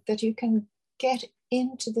believe that you can get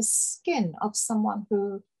into the skin of someone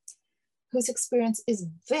whose experience is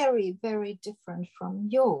very, very different from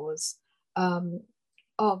yours, by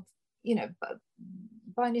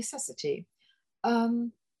necessity.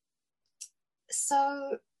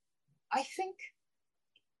 So I think,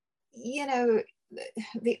 the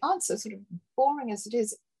answer, sort of boring as it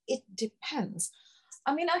is, it depends.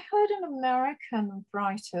 I mean, I heard an American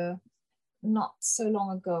writer not so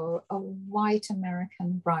long ago, a white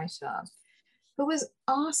American writer who was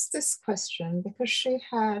asked this question because she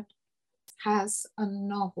has a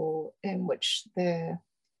novel in which there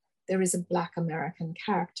is a Black American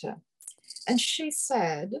character. And she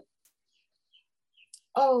said,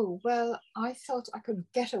 oh, well, I thought I could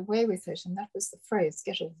get away with it. And that was the phrase,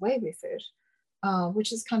 get away with it,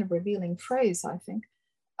 which is kind of revealing phrase, I think.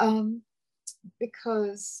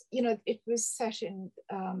 Because, you know, it was set in,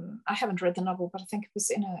 I haven't read the novel, but I think it was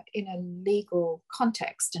in a legal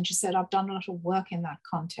context. And she said, I've done a lot of work in that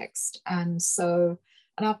context. And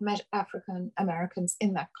I've met African Americans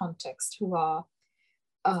in that context who are,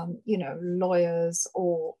 you know, lawyers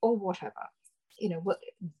or whatever, you know,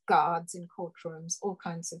 guards in courtrooms, all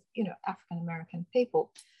kinds of, you know, African American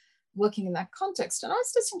people working in that context. And I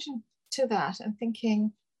was listening to that and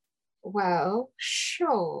thinking, well,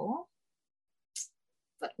 sure,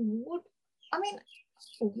 but would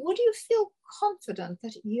you feel confident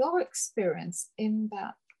that your experience in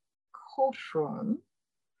that courtroom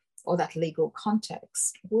or that legal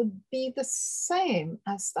context would be the same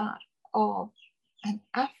as that of an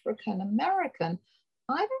African American?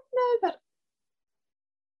 I don't know that.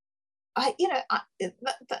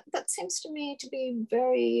 That seems to me to be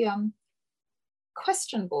very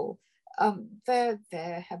questionable. There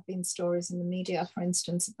have been stories in the media, for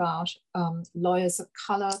instance, about lawyers of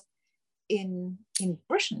color in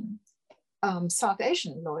Britain, South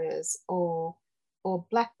Asian lawyers or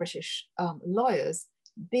Black British lawyers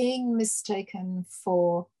being mistaken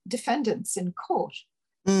for defendants in court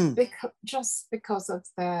just because of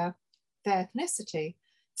their ethnicity.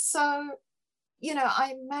 So, you know,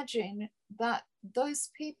 I imagine that those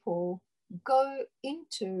people go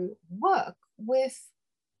into work with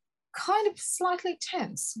kind of slightly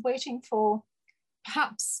tense, waiting for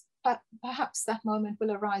perhaps that moment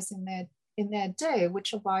will arise in their day,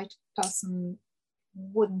 which a white person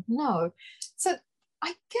wouldn't know. So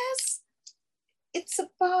I guess it's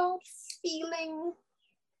about feeling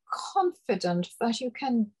confident that you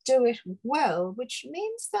can do it well, which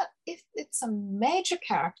means that if it's a major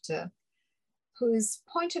character whose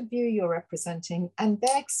point of view you're representing and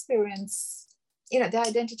their experience, you know, their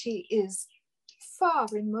identity is far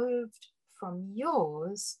removed from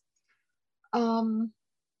yours,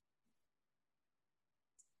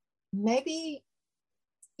 maybe,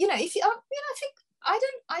 you know, if you, I think I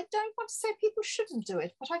don't want to say people shouldn't do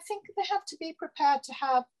it, but I think they have to be prepared to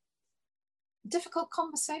have difficult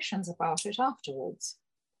conversations about it afterwards.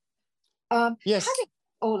 Yes. Having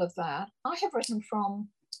all of that, I have written from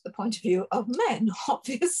the point of view of men,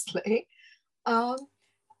 obviously. And,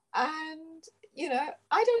 you know,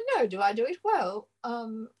 I don't know, do I do it well?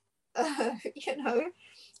 You know,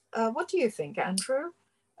 what do you think, Andrew?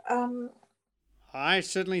 I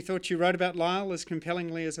certainly thought you wrote about Lyle as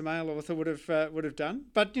compellingly as a male author would have done.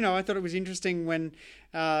 But, you know, I thought it was interesting when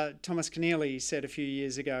Thomas Keneally said a few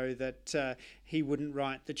years ago that he wouldn't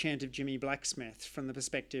write The Chant of Jimmy Blacksmith from the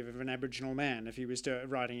perspective of an Aboriginal man if he was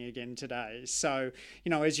writing again today. So, you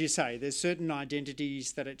know, as you say, there's certain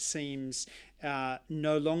identities that it seems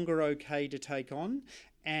no longer okay to take on,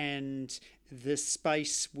 and the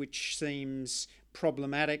space which seems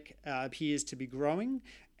problematic appears to be growing.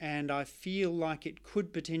 And I feel like it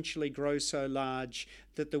could potentially grow so large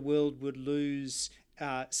that the world would lose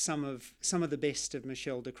some of the best of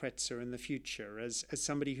Michelle de Kretser in the future as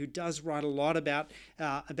somebody who does write a lot about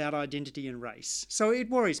identity and race. So it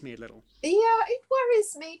worries me a little. Yeah, it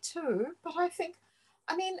worries me too. But I think,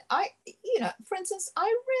 I mean, you know, for instance,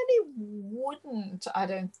 I really wouldn't,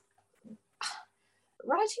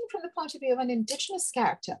 writing from the point of view of an Indigenous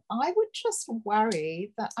character, I would just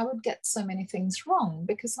worry that I would get so many things wrong,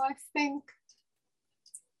 because I think,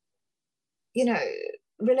 you know,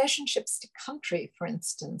 relationships to country, for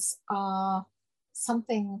instance, are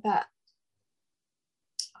something that,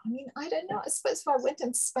 I mean, I don't know, I suppose if I went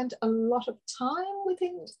and spent a lot of time with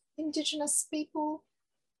Indigenous people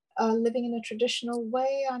living in a traditional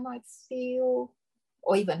way, I might feel,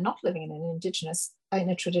 or even not living in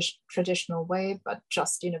a traditional way, but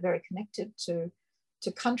just, you know, very connected to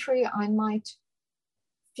country, I might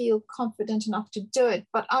feel confident enough to do it.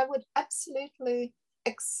 But I would absolutely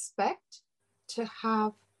expect to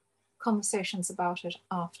have conversations about it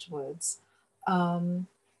afterwards.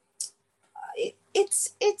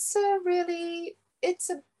 It's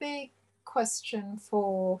a big question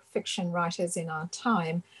for fiction writers in our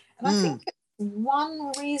time, and I think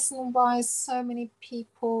one reason why so many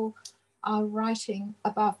people are writing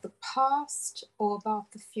about the past or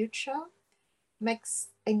about the future makes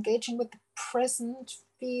engaging with the present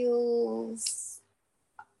feels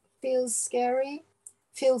scary,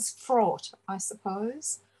 feels fraught, I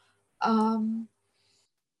suppose. Um,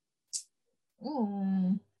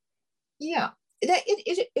 yeah,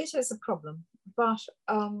 it is a problem, but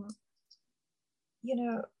you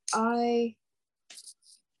know, I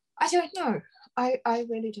don't know. I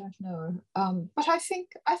really don't know. But I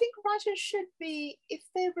think writers should be, if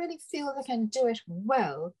they really feel they can do it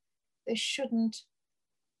well, they shouldn't.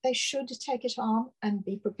 They should take it on and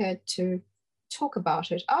be prepared to talk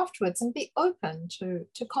about it afterwards and be open to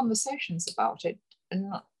conversations about it.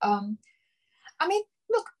 And I mean,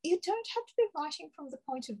 look, you don't have to be writing from the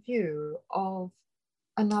point of view of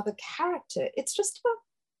another character. It's just about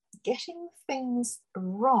getting things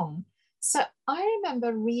wrong. So I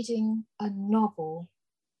remember reading a novel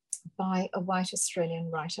by a white Australian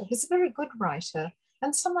writer who's a very good writer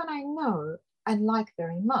and someone I know and like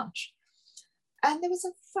very much. And there was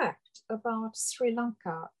a fact about Sri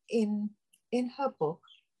Lanka in her book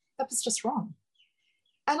that was just wrong.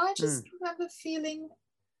 And I just remember feeling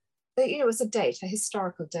that, it was a date, a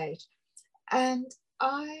historical date. And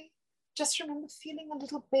I just remember feeling a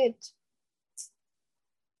little bit,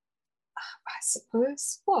 I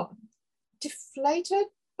suppose, what, deflated,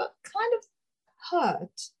 but kind of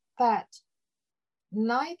hurt that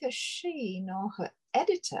neither she nor her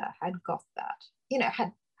editor had got that,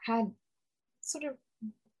 had sort of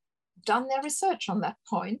done their research on that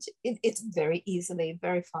point. It's very easily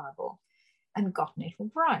verifiable and gotten it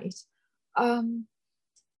right. And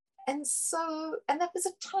that was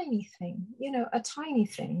a tiny thing, a tiny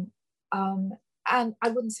thing. And I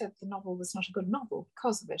wouldn't say that the novel was not a good novel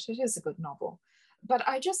because of it. It is a good novel. But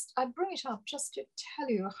I bring it up just to tell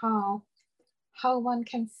you how one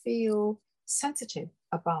can feel sensitive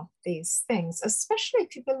about these things, especially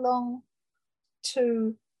if you belong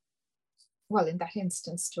to, well, in that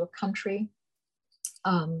instance, to a country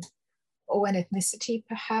or an ethnicity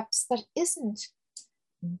perhaps that isn't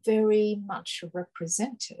very much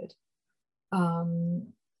represented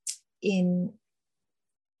in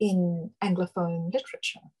Anglophone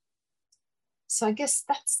literature. So I guess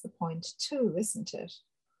that's the point too, isn't it?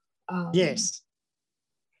 Yes.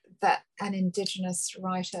 That an Indigenous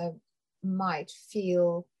writer might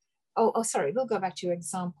feel, sorry, we'll go back to your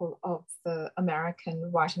example of the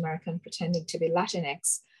white American pretending to be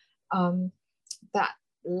Latinx, that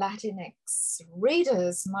Latinx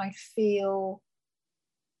readers might feel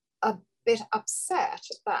a bit upset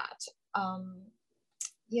that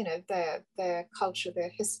their culture,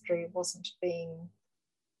 their history wasn't being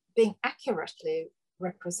accurately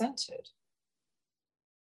represented.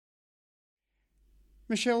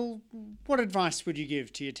 Michelle, what advice would you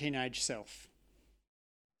give to your teenage self?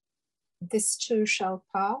 This too shall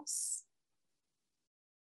pass.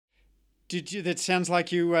 That sounds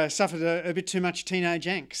like you suffered a bit too much teenage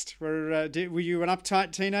angst. Were you an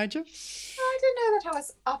uptight teenager? I don't know that I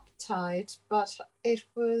was uptight, but it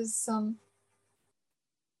was,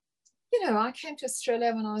 I came to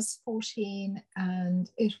Australia when I was 14 and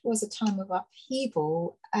it was a time of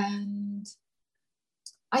upheaval. And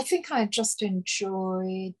I think I just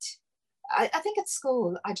enjoyed, I think at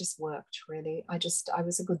school, I just worked really. I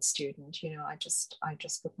was a good student, I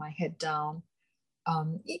just put my head down.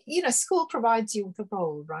 School provides you with a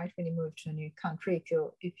role, right? When you move to a new country,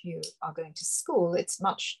 if you are going to school, it's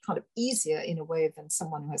much kind of easier in a way than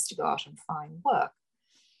someone who has to go out and find work.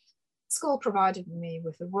 School provided me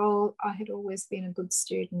with a role. I had always been a good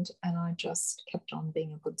student and I just kept on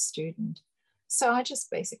being a good student. So I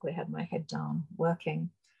just basically had my head down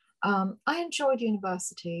working. I enjoyed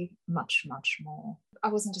university much, much more. I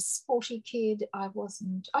wasn't a sporty kid. I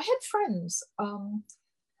had friends.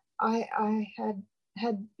 I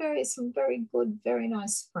had some very good, very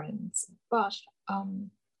nice friends. But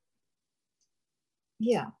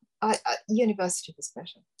university was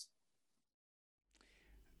better.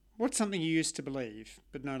 What's something you used to believe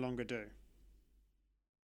but no longer do?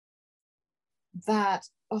 That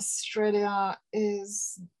Australia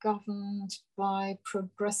is governed by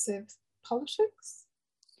progressive politics.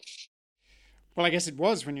 Well, I guess it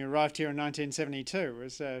was when you arrived here in 1972. It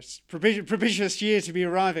was a propitious year to be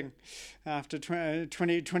arriving after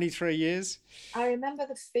 23 years. I remember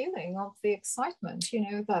the feeling of the excitement,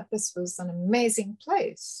 that this was an amazing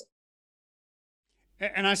place.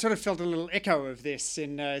 And I sort of felt a little echo of this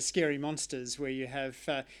in Scary Monsters, where you have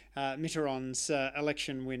Mitterrand's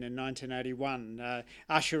election win in 1981,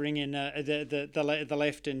 ushering in the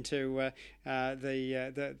left into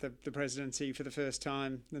the presidency for the first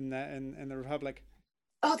time in the Republic.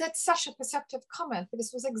 Oh, that's such a perceptive comment, but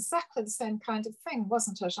this was exactly the same kind of thing,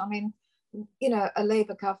 wasn't it? I mean, a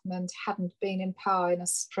Labour government hadn't been in power in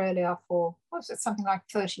Australia for, something like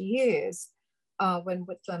 30 years when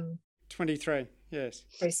Whitlam... 23. Yes.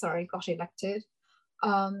 Very sorry, got elected.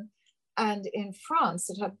 And in France,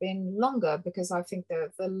 it had been longer because I think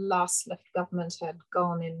the last left government had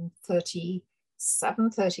gone in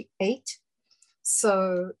 37, 38.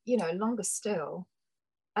 So, longer still.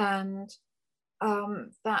 And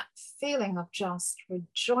that feeling of just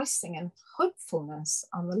rejoicing and hopefulness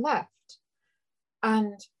on the left.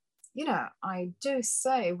 And, I do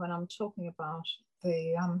say when I'm talking about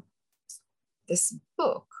this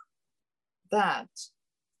book that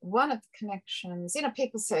one of the connections,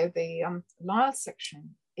 people say the Lyle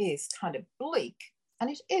section is kind of bleak, and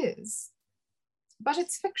it is, but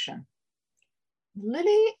it's fiction.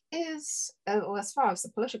 Lily is, as far as the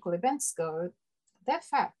political events go, they're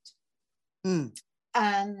fact.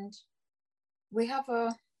 And we have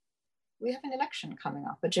an election coming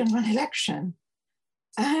up, a general election,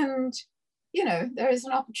 and there is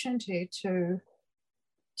an opportunity to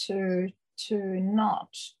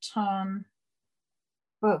not turn,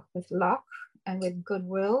 well, with luck and with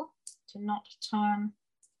goodwill, to not turn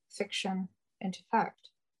fiction into fact.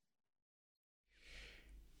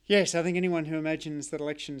 Yes, I think anyone who imagines that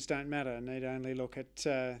elections don't matter need only look at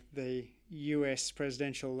the US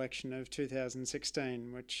presidential election of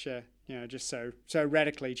 2016, which just so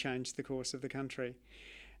radically changed the course of the country.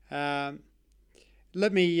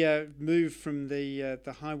 Let me move from the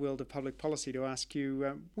high world of public policy to ask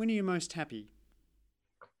you, when are you most happy?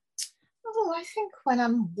 Oh, I think when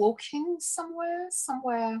I'm walking somewhere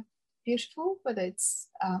beautiful, whether it's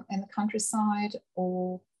in the countryside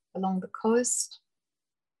or along the coast,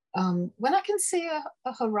 when I can see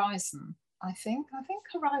a horizon. I think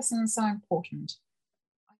horizons are important.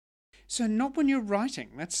 So not when you're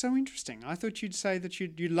writing. That's so interesting. I thought you'd say that you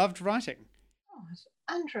loved writing. God,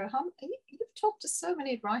 Andrew, you've talked to so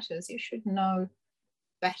many writers. You should know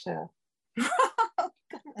better.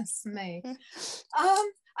 Goodness me.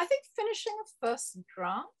 I think finishing a first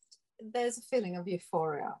draft, there's a feeling of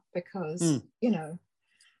euphoria because,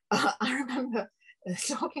 I remember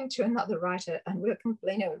talking to another writer, and we were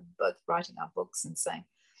complaining, both writing our books and saying,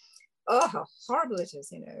 oh, how horrible it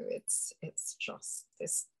is. It's just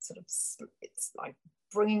this sort of, it's like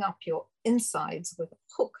bringing up your insides with a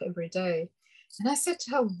hook every day. And I said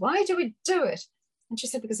to her, why do we do it? And she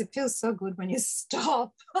said, because it feels so good when you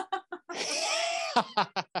stop.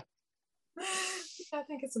 I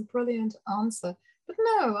think it's a brilliant answer. But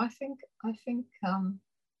no,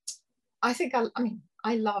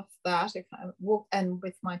 I love that. If I walk, and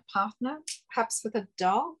with my partner, perhaps with a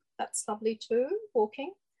dog, that's lovely too,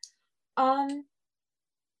 walking. I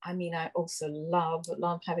also love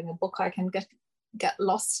having a book I can get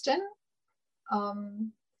lost in.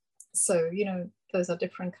 So, those are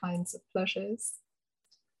different kinds of pleasures.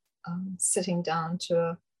 Sitting down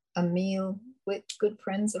to a meal with good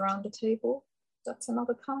friends around the table, that's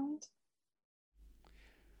another kind.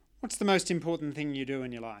 What's the most important thing you do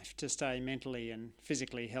in your life to stay mentally and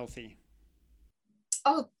physically healthy?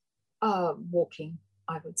 Oh, walking,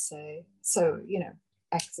 I would say. So,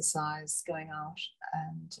 exercise, going out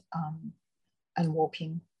and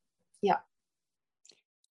walking. Yeah.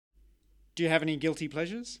 Do you have any guilty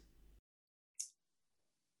pleasures?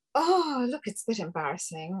 Oh, look, it's a bit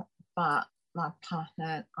embarrassing, but my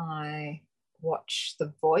partner and I watch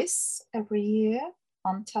The Voice every year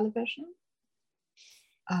on television.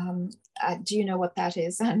 Do you know what that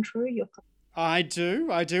is, Andrew? I do.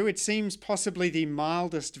 It seems possibly the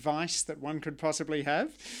mildest vice that one could possibly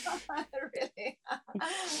have. Really?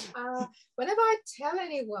 Whenever I tell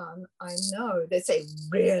anyone I know, they say,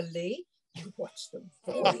 really? You watch The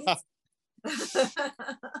Voice?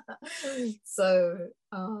 So,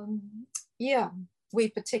 yeah, we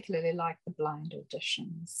particularly like the blind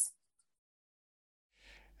auditions.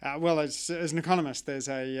 Well, as an economist, there's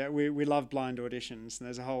we love blind auditions, and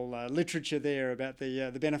there's a whole literature there about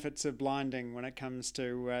the benefits of blinding when it comes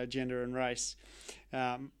to gender and race.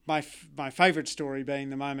 My favourite story being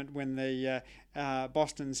the moment when the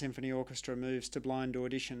Boston Symphony Orchestra moves to blind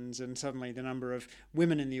auditions, and suddenly the number of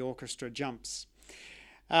women in the orchestra jumps.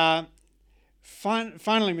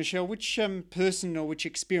 Finally, Michelle, which person or which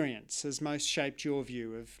experience has most shaped your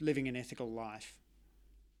view of living an ethical life?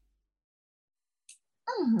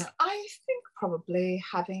 I think probably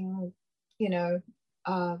having,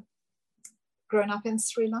 grown up in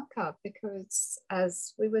Sri Lanka, because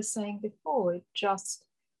as we were saying before, it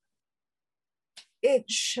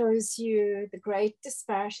shows you the great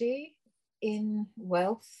disparity in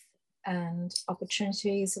wealth and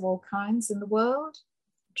opportunities of all kinds in the world.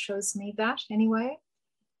 It shows me that anyway.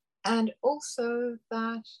 And also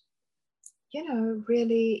that,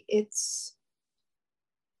 really it's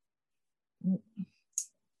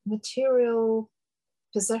material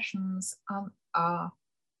possessions are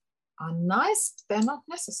nice, but they're not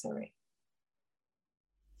necessary.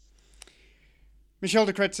 Michelle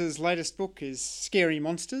de Kretzer's latest book is Scary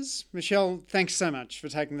Monsters. Michelle, thanks so much for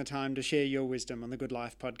taking the time to share your wisdom on the Good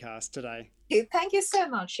Life podcast today. Thank you so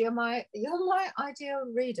much. You're my ideal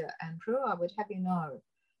reader, Andrew. I would have you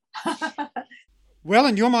know. Well,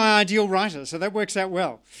 and you're my ideal writer, so that works out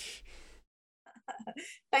well.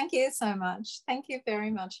 Thank you so much. Thank you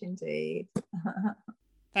very much indeed.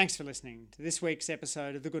 Thanks for listening to this week's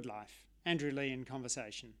episode of The Good Life, Andrew Lee in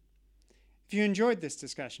Conversation. If you enjoyed this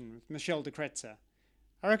discussion with Michelle de Kretser,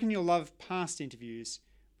 I reckon you'll love past interviews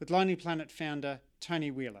with Lonely Planet founder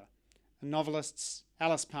Tony Wheeler and novelists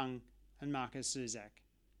Alice Pung and Marcus Zuzak.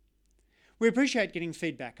 We appreciate getting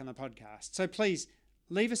feedback on the podcast, so please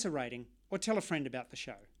leave us a rating or tell a friend about the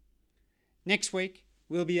show. Next week,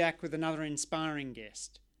 we'll be back with another inspiring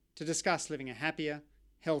guest to discuss living a happier,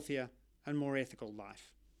 healthier, and more ethical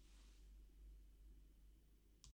life.